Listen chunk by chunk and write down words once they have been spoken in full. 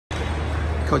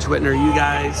Coach Whitner, you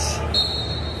guys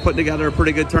putting together a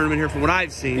pretty good tournament here from what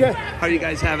I've seen. Yeah. How are you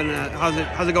guys having how's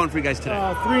it going for you guys today?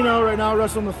 3-0 right now,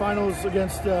 wrestling the finals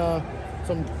against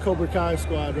some Cobra Kai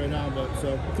squad right now, but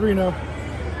so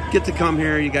 3-0. Get to come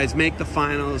here, you guys make the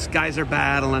finals, guys are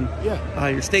battling. Yeah.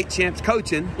 Your state champs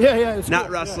coaching. Yeah, it's not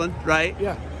cool. wrestling, right?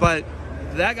 Yeah. But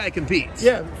that guy competes.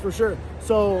 Yeah, for sure.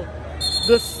 So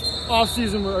this off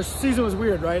season, our season was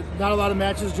weird, right? Not a lot of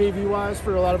matches JV wise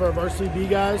for a lot of our varsity B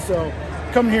guys. So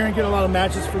coming here and getting a lot of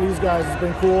matches for these guys has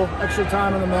been cool. Extra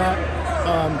time on the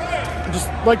mat. Just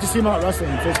like to see them out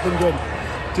wrestling, so it's been good.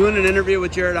 Doing an interview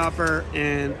with Jared Offer,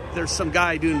 and there's some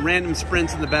guy doing random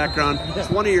sprints in the background. It's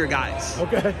one of your guys.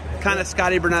 Okay. Kind of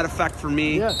Scotty Burnett effect for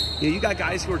me. Yeah. You got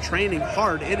guys who are training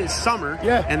hard. It is summer,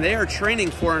 yeah, and they are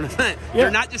training for an event. Yeah.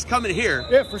 They're not just coming here.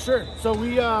 Yeah, for sure. So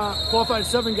we qualified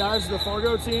 7 guys to the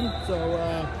Fargo team. So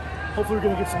hopefully we're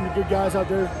going to get some good guys out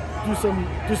there, do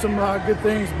some good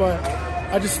things. But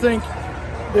I just think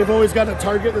they've always got a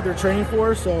target that they're training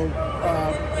for. So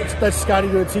that's Scotty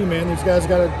to a team, man. These guys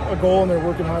got a goal and they're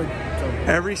working hard. So.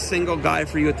 Every single guy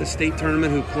for you at the state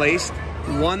tournament who placed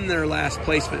won their last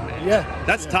placement match. Yeah.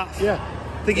 That's tough. Yeah.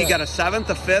 I think you got a 7th,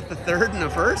 a 5th, a 3rd, and a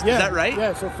 1st. Yeah. Is that right?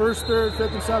 Yeah, so 1st, 3rd,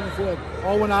 5th, and 7th. Yeah.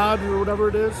 All went odd or whatever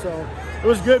it is. So it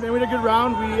was good, man. We had a good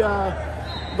round. We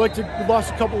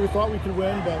lost a couple we thought we could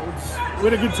win, but we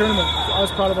had a good tournament. I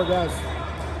was proud of our guys.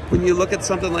 When you look at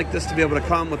something like this, to be able to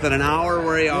come within an hour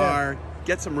where you are,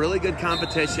 get some really good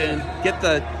competition, get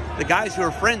the guys who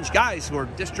are fringe guys who are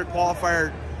district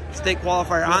qualifier, state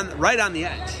qualifier, right on the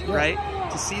edge, right?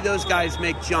 To see those guys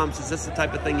make jumps, is this the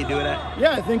type of thing you do it at?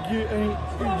 Yeah, I think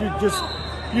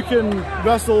you can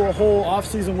wrestle a whole off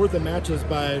season worth of matches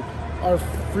by our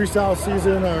freestyle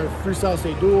season, our freestyle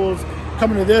state duels.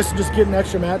 Coming to this and just getting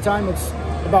extra mat time, it's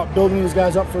about building these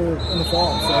guys up for in the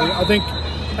fall. So I think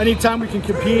anytime we can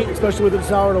compete, especially with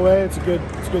this hour away, it's a good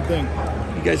thing.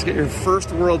 You guys get your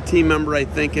first world team member, I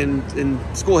think, in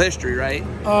school history, right?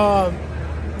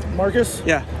 Marcus?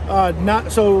 Yeah.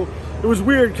 Not so. It was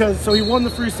weird because he won the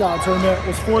freestyle tournament,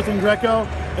 was 4th in Greco,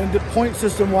 and the point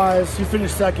system wise, he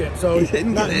finished 2nd. So he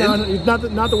didn't get in. He's not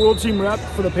the world team rep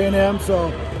for the Pan Am. So,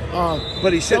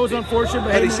 but he should. That was unfortunate.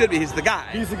 But he should be. He's the guy.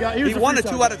 He's the guy. He won a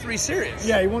 2 out of 3 series.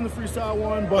 Yeah, he won the freestyle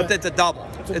one, but it's a double.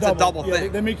 It's a double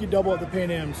thing. They make you double at the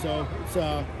Pan Am, so it's.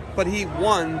 But he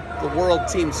won the world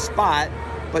team spot,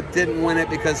 but didn't win it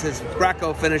because his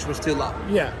Greco finish was too low.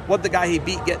 Yeah. What the guy he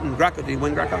beat getting Greco? Did he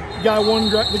win Greco?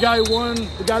 The guy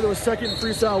that was 2nd in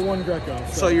freestyle won Greco.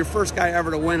 So your first guy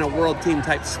ever to win a world team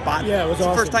type spot. Yeah, it was it's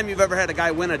awesome. The first time you've ever had a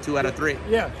guy win a 2 out of 3.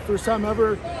 Yeah, first time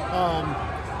ever.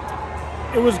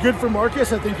 It was good for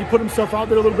Marcus. I think he put himself out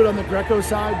there a little bit on the Greco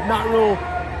side. Not real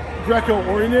Greco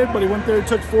oriented, but he went there,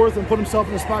 took 4th, and put himself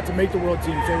in the spot to make the world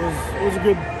team. So it was a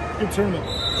good tournament.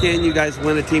 Can you guys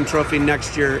win a team trophy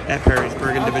next year at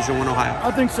Perrysburg in Division I Ohio? I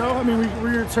think so. I mean, we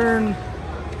return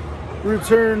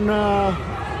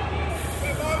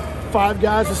 5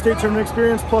 guys with state tournament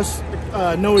experience, plus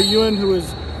Noah Ewan, who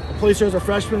was a placer as a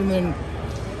freshman, and then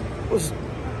was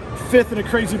 5th in a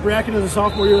crazy bracket as a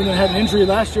sophomore year, and then had an injury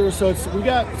last year. So we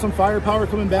got some firepower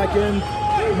coming back in.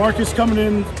 Marcus coming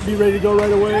in, be ready to go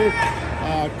right away.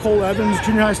 Cole Evans,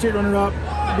 junior high state runner-up.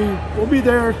 We'll be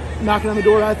there knocking on the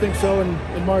door, I think so,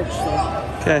 in March.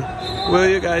 So. Okay. Will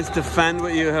you guys defend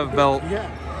what you have built?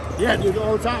 Yeah, dude,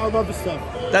 all the time. I love this stuff.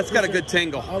 That's got a good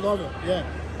tingle. I love it, yeah.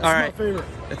 That's all right. my favorite.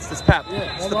 It's this pep.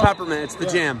 Yeah, it's the peppermint. It's the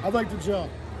jam. I like the gel.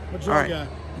 I'm a gel all right. guy.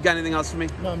 You got anything else for me?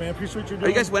 No, man. Appreciate what you're doing. Are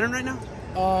you guys winning right now?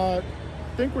 I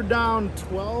think we're down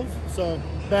 12, so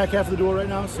back half of the duel right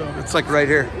now. So it's like right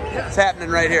here. It's happening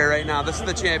right here, right now. This is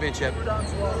the championship.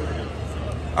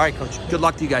 All right, Coach. Good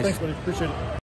luck to you guys. Thanks, buddy. Appreciate it.